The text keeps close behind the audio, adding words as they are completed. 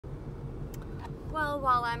Well,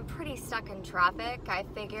 while I'm pretty stuck in traffic, I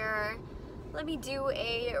figure let me do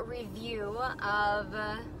a review of,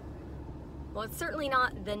 well, it's certainly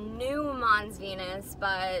not the new Mons Venus,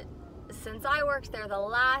 but since I worked there the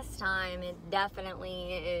last time, it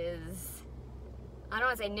definitely is, I don't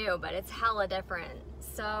want to say new, but it's hella different.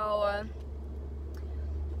 So,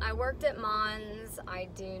 I worked at Mons. I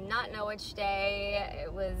do not know which day.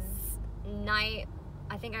 It was night.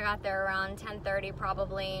 I think I got there around 10:30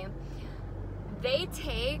 probably. They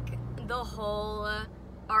take the whole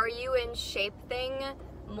 "are you in shape" thing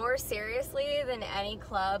more seriously than any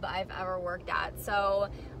club I've ever worked at. So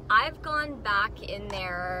I've gone back in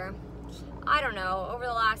there, I don't know, over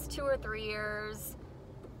the last 2 or 3 years,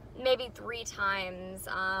 maybe 3 times,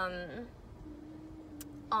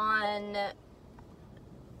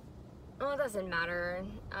 well, it doesn't matter.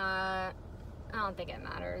 I don't think it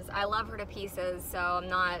matters. I love her to pieces, so I'm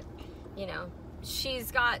not, you know,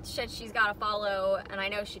 she's got shit she's got to follow, and I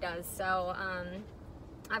know she does. So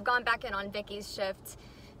I've gone back in on Vicky's shift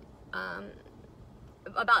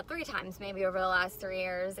about 3 times maybe over the last 3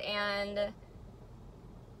 years, and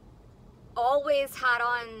always had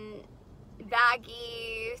on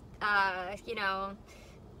baggy, you know,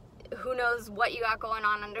 who knows what you got going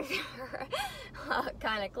on under there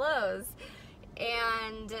kind of clothes.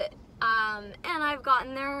 And I've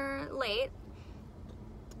gotten there late,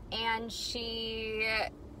 and she,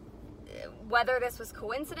 whether this was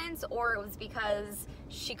coincidence or it was because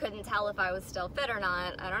she couldn't tell if I was still fit or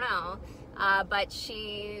not, I don't know, but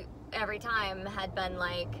she every time had been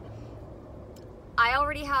like, I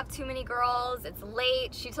already have too many girls, it's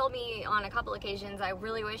late. She told me on a couple occasions, I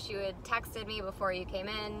really wish you had texted me before you came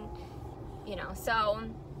in, you know. So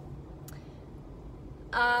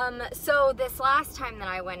this last time that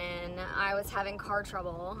I went in, I was having car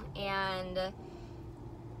trouble, and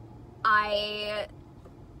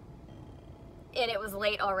it was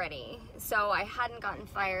late already, so I hadn't gotten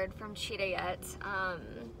fired from Cheetah yet,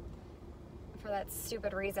 for that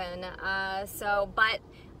stupid reason, but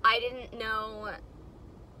I didn't know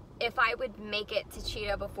if I would make it to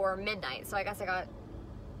Cheetah before midnight, so I guess I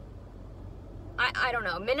don't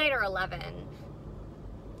know, midnight or 11.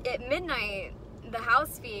 At midnight, the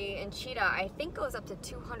house fee in Cheetah, I think, goes up to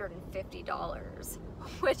 $250,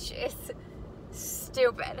 which is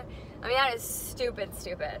stupid. I mean, that is stupid.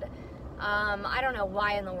 I don't know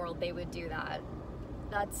why in the world they would do that.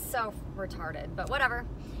 That's so retarded, but whatever.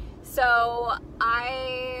 So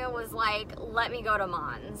I was like, let me go to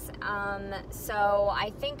Mons. So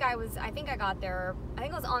I think I got there, I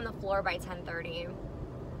think I was on the floor by 10:30.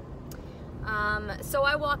 So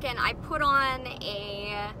I walk in, I put on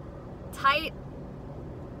a tight,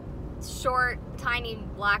 short, tiny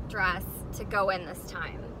black dress to go in this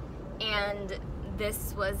time. And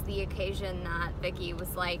this was the occasion that Vicky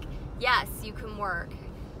was like, yes, you can work.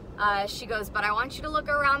 She goes, but I want you to look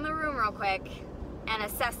around the room real quick and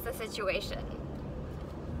assess the situation.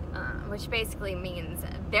 Which basically means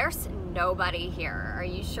there's nobody here. Are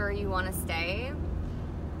you sure you want to stay?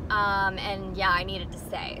 And yeah, I needed to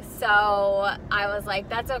stay. So I was like,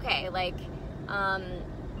 that's okay. Like,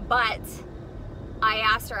 but I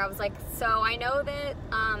asked her, I was like, so I know that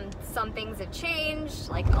some things have changed,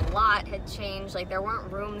 like a lot had changed, like there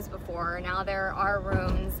weren't rooms before, now there are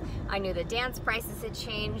rooms. I knew the dance prices had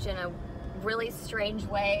changed in a really strange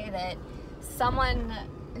way that someone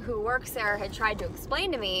who works there had tried to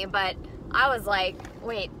explain to me, but I was like,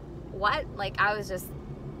 wait, what? Like, I was just,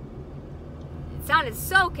 it sounded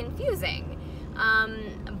so confusing.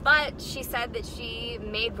 But she said that she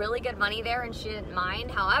made really good money there and she didn't mind.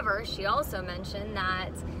 However, she also mentioned that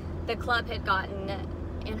the club had gotten,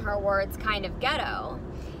 in her words, kind of ghetto.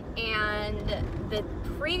 And the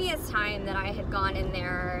previous time that I had gone in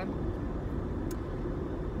there,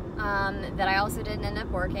 that I also didn't end up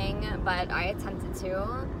working, but I attempted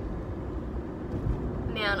to,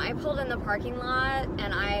 man, I pulled in the parking lot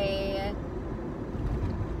and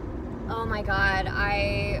oh my God,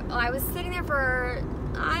 I was sitting there for,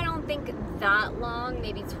 I don't think that long,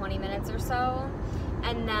 maybe 20 minutes or so,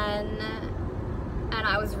 and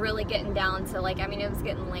I was really getting down to, like, I mean, it was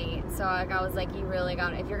getting late, so I was like, you really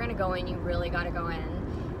gotta, if you're gonna go in, you really gotta go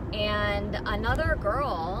in. And another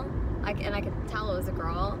girl, and I could tell it was a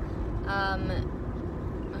girl, I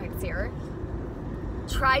could see her,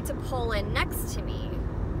 tried to pull in next to me.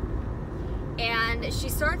 And she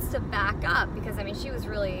starts to back up because, I mean, it was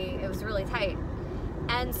really tight.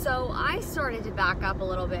 And so I started to back up a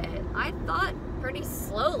little bit. I thought pretty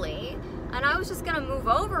slowly, and I was just gonna move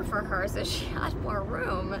over for her so she had more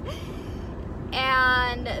room.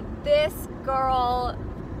 And this girl,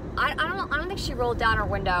 I don't think she rolled down her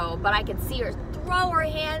window, but I could see her throw her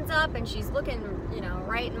hands up, and she's looking, you know,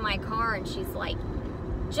 right in my car, and she's like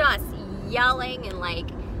just yelling and like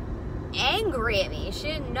angry at me. She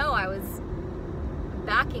didn't know I was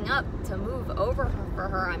backing up to move over for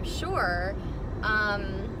her, I'm sure.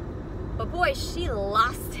 But boy, she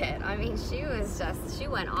lost it. I mean, she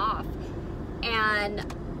went off. And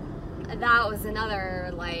that was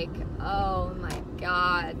another, like, oh my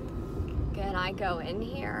God, can I go in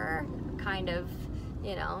here? Kind of,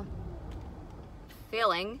 you know,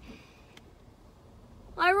 feeling.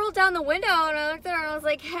 I rolled down the window and I looked at her and I was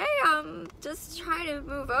like, hey, I'm just trying to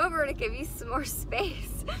move over to give you some more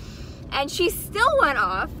space. And she still went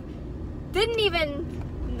off. Didn't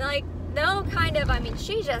even, like, no kind of, I mean,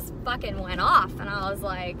 she just fucking went off. And I was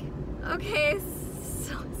like, okay,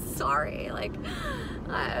 so sorry. Like,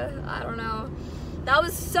 I don't know. That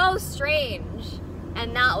was so strange.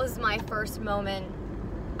 And that was my first moment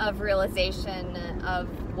of realization of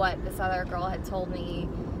what this other girl had told me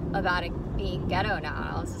about it being ghetto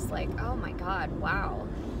now. I was just like, oh my God, wow.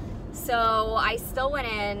 So I still went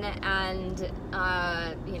in and,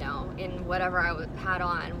 you know, in whatever I had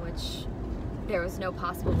on, which there was no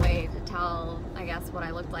possible way to tell, I guess, what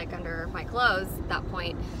I looked like under my clothes at that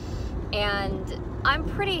point. And I'm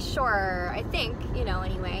pretty sure, I think, you know,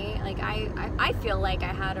 anyway, like I feel like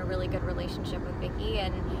I had a really good relationship with Vicky,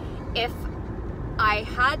 and if I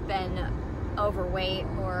had been overweight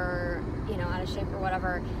or, you know, out of shape or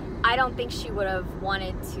whatever, I don't think she would have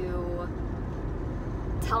wanted to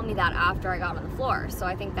tell me that after I got on the floor. So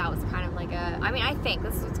I think that was kind of like I think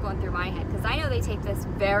this is what's going through my head, because I know they take this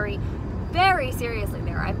very, very seriously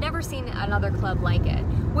there. I've never seen another club like it,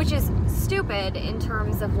 which is stupid in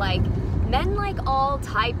terms of, like, men like all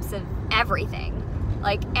types of everything,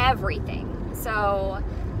 like everything. So,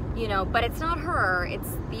 you know, but it's not her, it's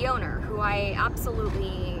the owner, who I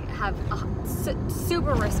absolutely have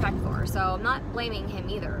super respect for. So I'm not blaming him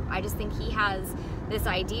either. I just think he has this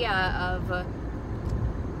idea of,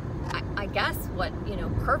 I guess, what, you know,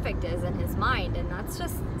 perfect is in his mind, and that's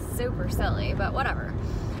just super silly, but whatever.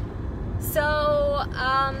 So,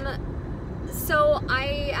 so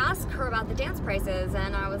I asked her about the dance prices,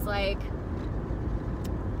 and I was like,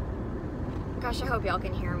 gosh, I hope y'all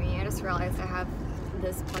can hear me. I just realized I have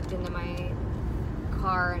this plugged into my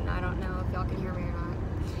car, and I don't know if y'all can hear me or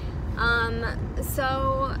not.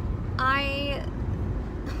 So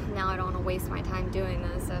now I don't want to waste my time doing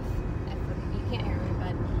this if you can't hear me,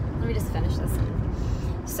 but let me just finish this.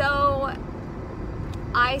 So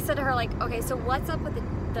I said to her, like, okay, so what's up with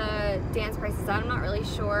the dance prices? I'm not really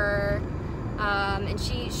sure. And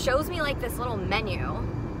she shows me, like, this little menu,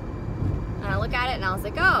 and I look at it and I was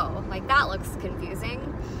like, oh, like, that looks confusing.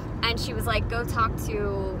 And she was like, go talk to,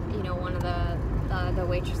 you know, one of the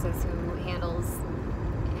waitresses who handles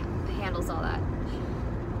all that.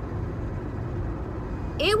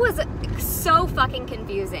 It was so fucking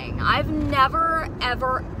confusing. I've never,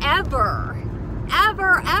 ever, ever,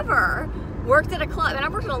 ever, ever worked at a club, and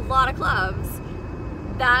I've worked at a lot of clubs,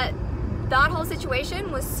 that whole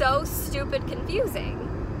situation was so stupid confusing.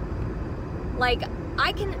 Like,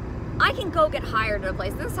 I can go get hired at a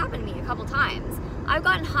place. This happened to me a couple times. I've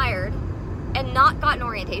gotten hired and not gotten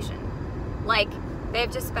orientation. Like,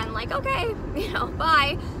 they've just been like, okay, you know,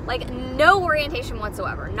 bye. Like, no orientation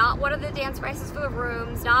whatsoever. Not what are the dance prices for the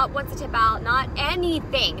rooms, not what's the tip out, not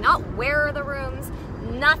anything, not where are the rooms,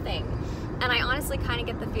 nothing. And I honestly kind of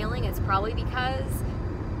get the feeling it's probably because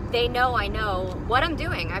they know I know what I'm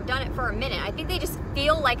doing. I've done it for a minute. I think they just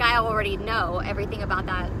feel like I already know everything about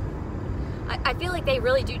that. I feel like they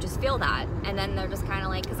really do just feel that, and then they're just kind of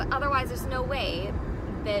like, because otherwise there's no way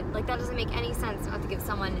that, like, that doesn't make any sense not to give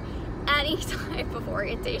someone any type of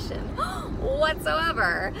orientation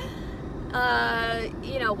whatsoever.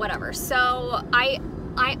 You know, whatever. So I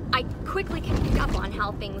quickly can pick up on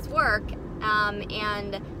how things work,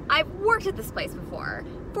 and I've worked at this place before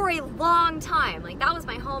for a long time. Like, that was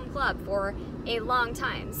my home club for a long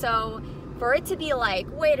time. So for it to be like,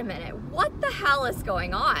 wait a minute, what the hell is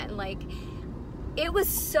going on? Like, it was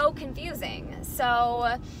so confusing.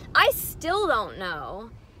 So I still don't know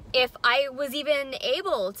if I was even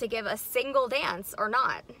able to give a single dance or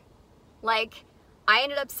not. Like, I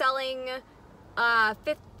ended up selling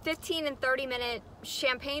 15 and 30-minute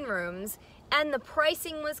champagne rooms, and the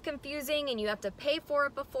pricing was confusing, and you have to pay for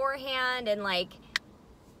it beforehand, and, like,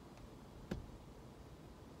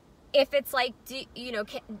 if it's like, you know,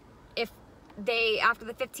 if they, after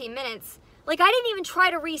the 15 minutes, like, I didn't even try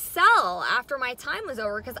to resell after my time was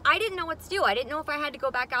over, because I didn't know what to do. I didn't know if I had to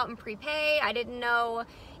go back out and prepay. I didn't know.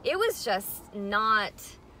 It was just not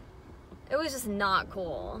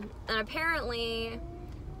cool. And apparently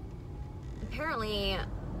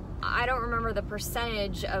I don't remember the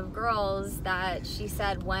percentage of girls that she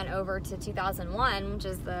said went over to 2001, which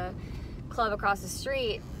is the club across the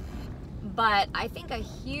street, but I think a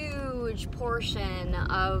huge portion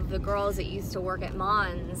of the girls that used to work at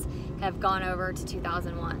Mons have gone over to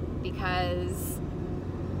 2001 because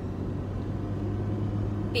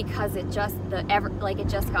it just it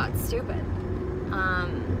just got stupid.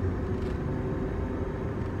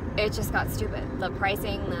 It just got stupid. The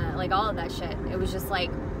pricing, all of that shit. It was just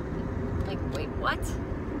like wait, what?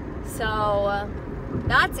 So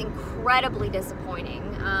that's incredibly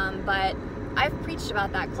disappointing. But I've preached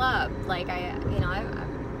about that club.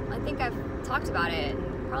 I think I've talked about it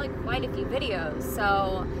in probably quite a few videos.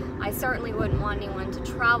 So I certainly wouldn't want anyone to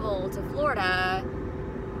travel to Florida,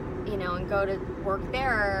 and go to work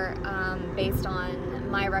there based on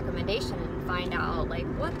my recommendation and find out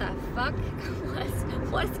what the fuck,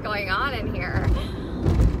 what's going on in here.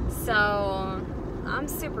 So I'm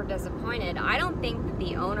super disappointed. I don't think that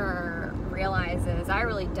the owner realizes, I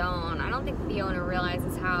really don't. I don't think that the owner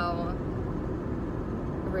realizes how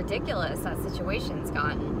ridiculous that situation's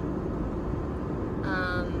gotten.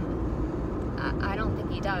 I don't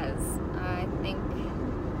think he does. I think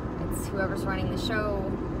it's whoever's running the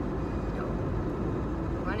show,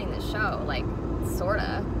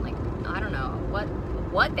 sorta. I don't know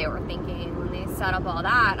what they were thinking when they set up all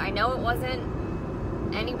that. I know it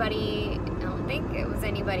wasn't anybody, I don't think it was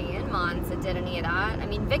anybody in Mons that did any of that. I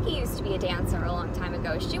mean, Vicky used to be a dancer a long time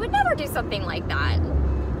ago. She would never do something like that.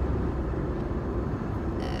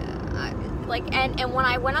 And when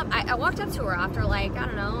I went up, I walked up to her after I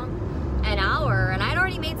don't know, an hour, and I'd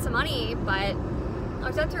already made some money, but I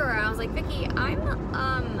walked up to her and I was like, Vicky, I'm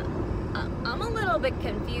a little bit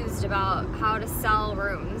confused about how to sell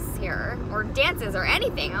rooms here, or dances, or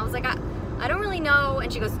anything. I was like, I don't really know.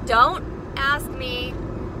 And she goes, don't ask me,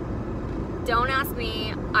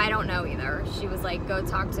 I don't know either. She was like, go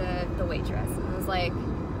talk to the waitress. And I was like,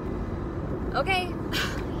 okay.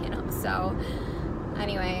 So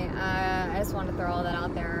anyway, I just wanted to throw all that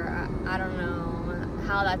out there. I don't know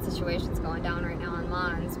how that situation's going down right now in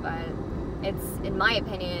Mons, but it's, in my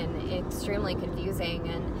opinion, extremely confusing.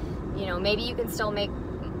 And maybe you can still make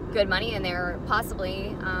good money in there,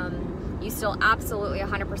 possibly. You still absolutely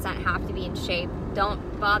 100% have to be in shape.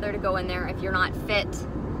 Don't bother to go in there if you're not fit.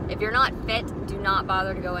 If you're not fit, do not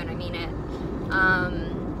bother to go in. I mean it.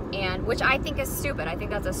 And which I think is stupid. I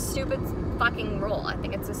think that's a stupid fucking rule. I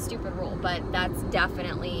think it's a stupid rule, but that's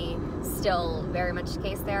definitely still very much the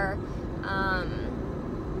case there.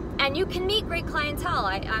 And you can meet great clientele.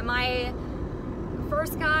 My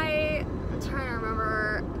first guy, I'm trying to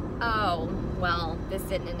remember. Oh, well, this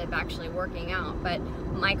didn't end up actually working out, but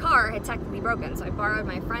my car had technically broken, so I borrowed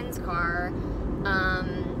my friend's car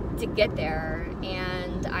to get there,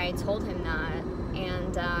 and I told him that,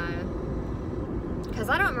 and because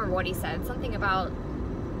I don't remember what he said, something about,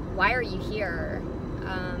 why are you here?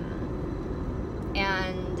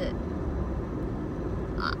 And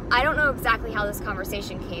I don't know exactly how this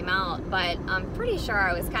conversation came out, but I'm pretty sure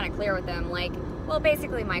I was kind of clear with him, well,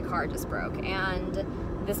 basically my car just broke, and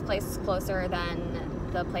this place is closer than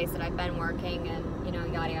the place that I've been working, and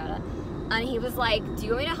yada yada. And he was like, do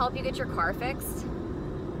you want me to help you get your car fixed?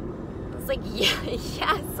 I was like, yeah,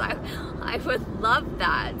 yes, I would love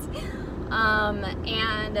that. And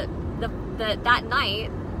that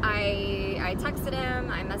night I texted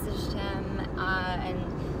him, I messaged him, and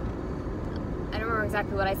I don't remember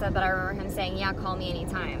exactly what I said, but I remember him saying, yeah, call me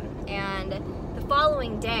anytime. And the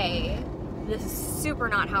following day, this is super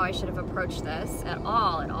not how I should have approached this at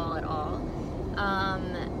all.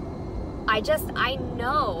 I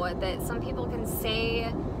know that some people can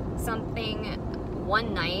say something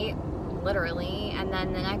one night, literally, and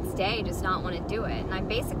then the next day just not want to do it. And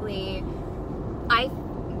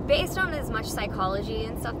based on as much psychology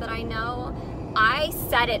and stuff that I know, I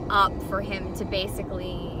set it up for him to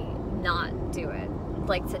basically not do it.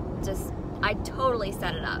 I totally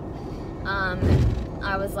set it up.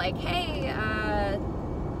 I was like, hey, I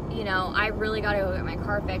really got to go get my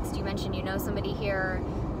car fixed. You mentioned you know somebody here,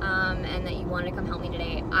 and that you wanted to come help me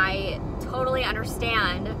today. I totally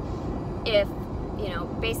understand if,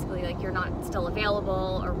 basically, you're not still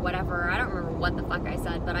available or whatever. I don't remember what the fuck I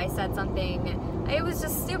said, but I said something. It was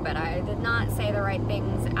just stupid. I did not say the right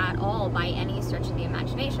things at all by any stretch of the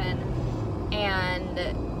imagination.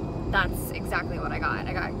 And that's exactly what I got.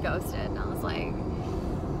 I got ghosted. And I was like,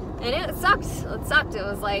 and it sucked. It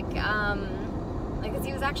was because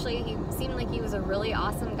he seemed like he was a really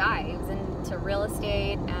awesome guy. He was into real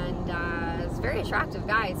estate, and he was a very attractive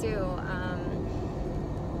guy too.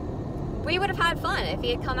 we would have had fun. If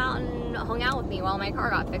he had come out and hung out with me while my car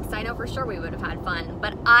got fixed, I know for sure we would have had fun.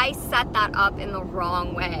 But I set that up in the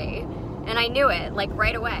wrong way. And I knew it, like,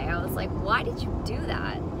 right away. I was like, why did you do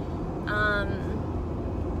that?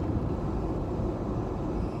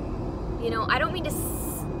 You know, I don't mean to...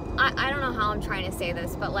 I don't know how I'm trying to say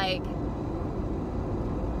this, but, like...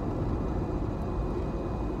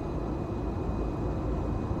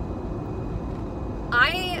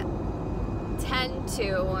 I tend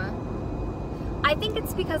to... I think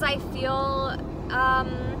it's because I feel...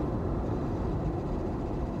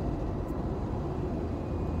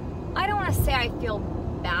 I don't want to say I feel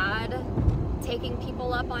bad taking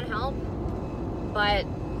people up on help, but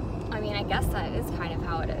I mean, I guess that is kind of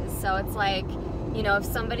how it is. So it's like, you know, if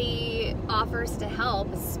somebody offers to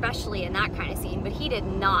help, especially in that kind of scene, but he did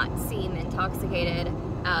not seem intoxicated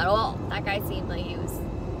at all. That guy seemed like he was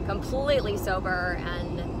completely sober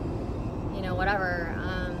and, you know, whatever.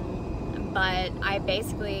 But I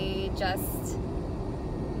basically just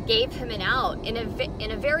gave him an out in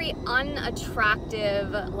a very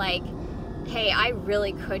unattractive, like, hey, I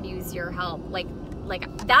really could use your help. Like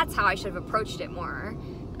that's how I should have approached it more.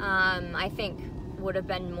 I think would have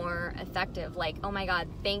been more effective. Like, oh my God,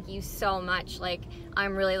 thank you so much. Like,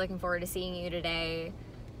 I'm really looking forward to seeing you today,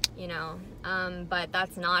 you know. But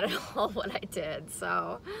that's not at all what I did.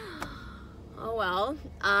 So, oh well.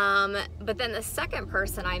 But then the second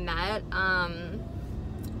person I met,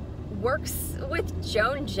 works with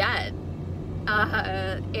Joan Jett,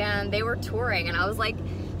 and they were touring, and I was like,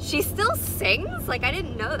 she still sings? Like, I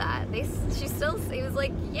didn't know that. He was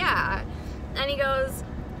like, yeah. And he goes,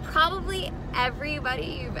 probably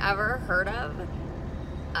everybody you've ever heard of,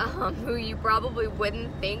 who you probably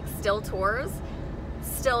wouldn't think still tours.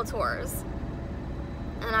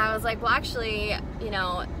 And I was like, well, actually, you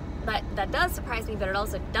know, that does surprise me, but it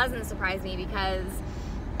also doesn't surprise me because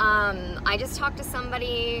I just talked to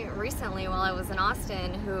somebody recently while I was in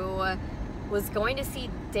Austin who was going to see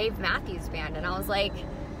Dave Matthews Band, and I was like,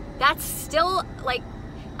 that's still, like,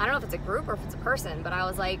 I don't know if it's a group or if it's a person, but I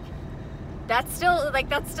was like, that's still a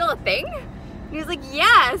thing? And he was like,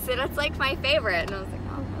 yes, and it's like my favorite. And I was like,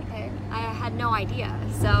 oh, okay. I had no idea.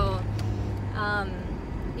 So,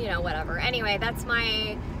 you know, whatever. Anyway, that's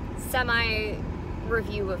my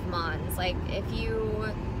semi-review of Mons. Like, if you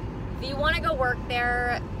want to go work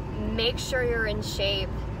there, make sure you're in shape.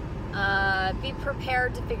 Be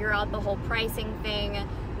prepared to figure out the whole pricing thing.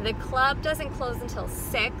 The club doesn't close until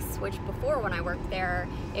 6, which before when I worked there,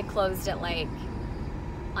 it closed at like,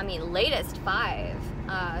 I mean, latest 5.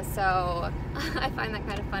 So I find that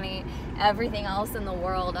kind of funny. Everything else in the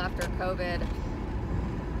world after COVID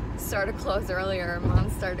started to close earlier.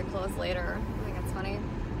 Mons started to close later. I think that's funny.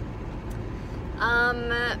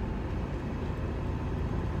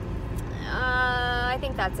 I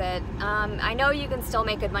think that's it. I know you can still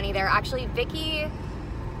make good money there. Actually, Vicky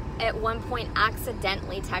at one point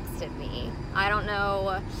accidentally texted me. I don't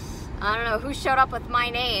know who showed up with my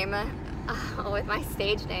name, with my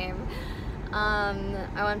stage name.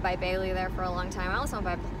 I went by Bailey there for a long time. I also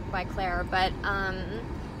went by Claire, but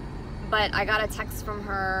I got a text from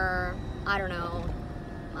her, I don't know,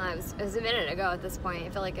 it was a minute ago at this point. I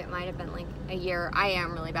feel like it might have been like a year. I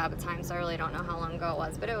am really bad with time, so I really don't know how long ago it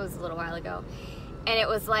was, but it was a little while ago. And it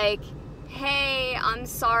was like, hey, I'm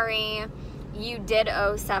sorry, you did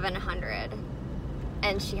owe $700.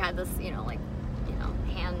 And she had this,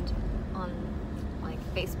 hand on like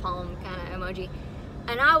face palm kind of emoji.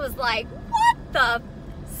 And I was like, what the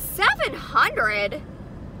 700?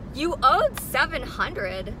 You owed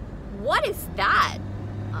 700? What is that?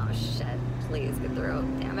 Oh shit, please get through.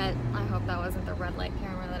 Damn it. I hope that wasn't the red light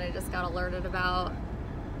camera that I just got alerted about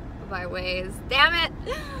by Waze. Damn it.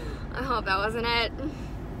 I hope that wasn't it.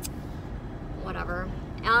 Whatever.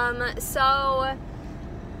 So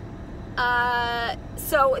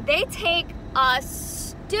they take a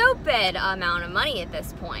stupid amount of money at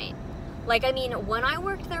this point. Like, I mean, when I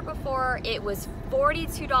worked there before, it was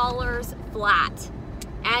 $42 flat.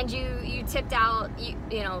 And you tipped out,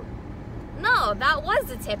 no, that was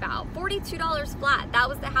the tip out. $42 flat. That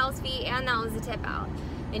was the house fee and that was the tip out.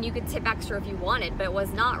 And you could tip extra if you wanted, but it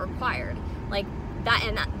was not required. Like,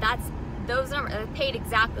 that's those numbers paid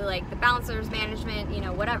exactly like the bouncers, management,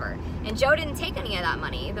 whatever. And Joe didn't take any of that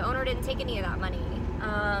money. The owner didn't take any of that money.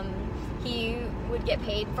 He would get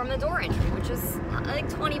paid from the door entry, which was like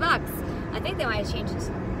 $20. I think they might have changed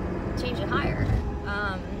it higher.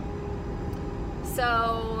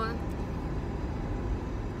 So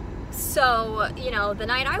the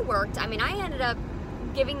night I worked, I mean, I ended up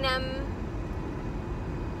giving them,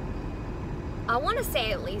 I want to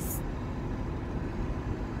say at least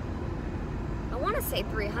want to say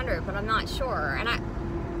 300, but I'm not sure. And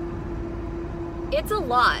it's a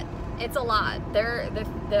lot. It's a lot. And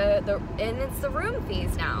it's the room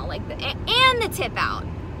fees now, like and the tip out.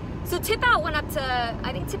 So tip out went up to,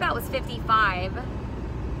 I think tip out was 55.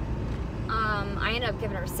 I ended up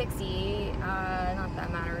giving her 60. Not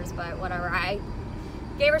that matters, but whatever. I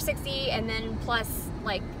gave her 60, and then plus,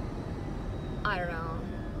 like, I don't know,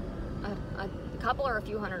 a couple or a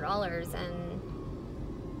few $100s, and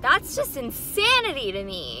that's just insanity to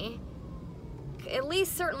me. At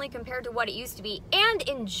least certainly compared to what it used to be, and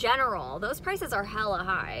in general, those prices are hella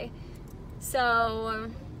high. So,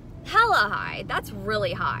 hella high. That's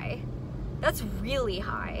really high. That's really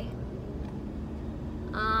high.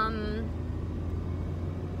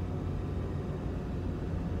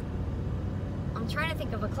 I'm trying to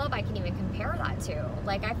think of a club I can even compare that to.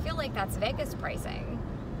 Like, I feel like that's Vegas pricing.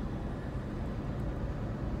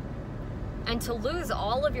 And to lose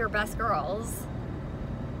all of your best girls,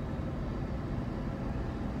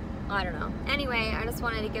 I don't know. Anyway, I just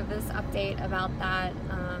wanted to give this update about that.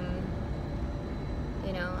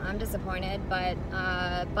 You know, I'm disappointed, but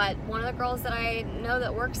one of the girls that I know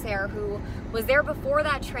that works there, who was there before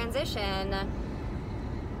that transitioned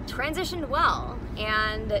well,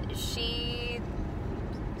 and she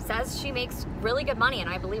says she makes really good money, and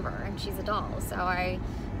I believe her, and she's a doll. So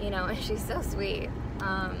you know, and she's so sweet.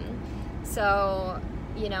 So,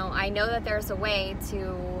 you know, I know that there's a way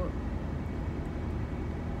to,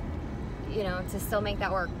 you know, to still make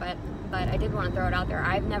that work, but I did want to throw it out there.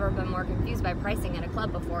 I've never been more confused by pricing at a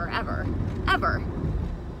club before, ever.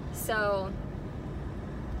 So,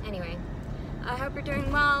 anyway, I hope you're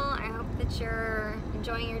doing well. I hope that you're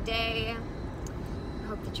enjoying your day. I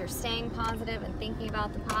hope that you're staying positive and thinking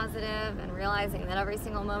about the positive and realizing that every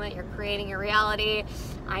single moment you're creating your reality.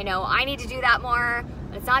 I know I need to do that more.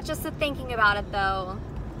 It's not just the thinking about it, though.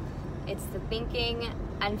 It's the thinking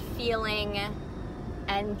and feeling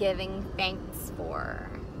and giving thanks for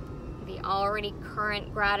the already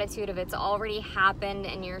current gratitude of it's already happened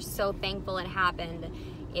and you're so thankful it happened.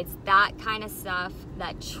 It's that kind of stuff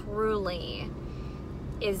that truly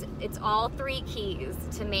is, it's all three keys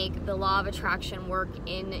to make the law of attraction work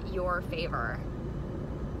in your favor.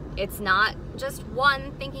 It's not just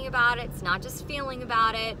one, thinking about it. It's not just feeling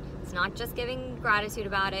about it. It's not just giving gratitude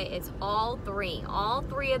about it. It's all three. All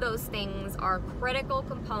three of those things are critical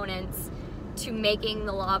components to making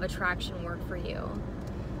the law of attraction work for you.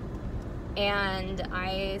 And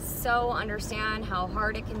I so understand how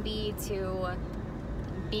hard it can be to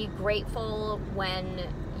be grateful when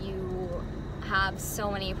you have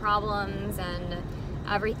so many problems and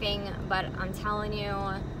everything, but I'm telling you,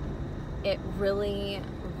 it really,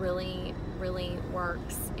 really, really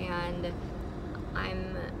works, and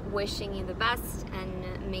I'm wishing you the best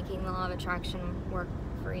and making the law of attraction work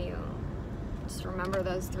for you. Just remember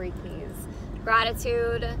those three keys: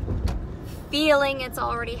 gratitude, feeling it's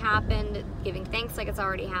already happened, giving thanks like it's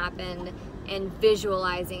already happened, and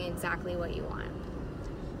visualizing exactly what you want.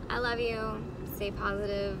 I love you. Stay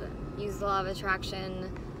positive. Use the law of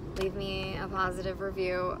attraction. Leave me a positive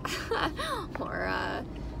review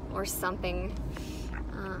or something.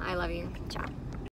 I love you. Ciao.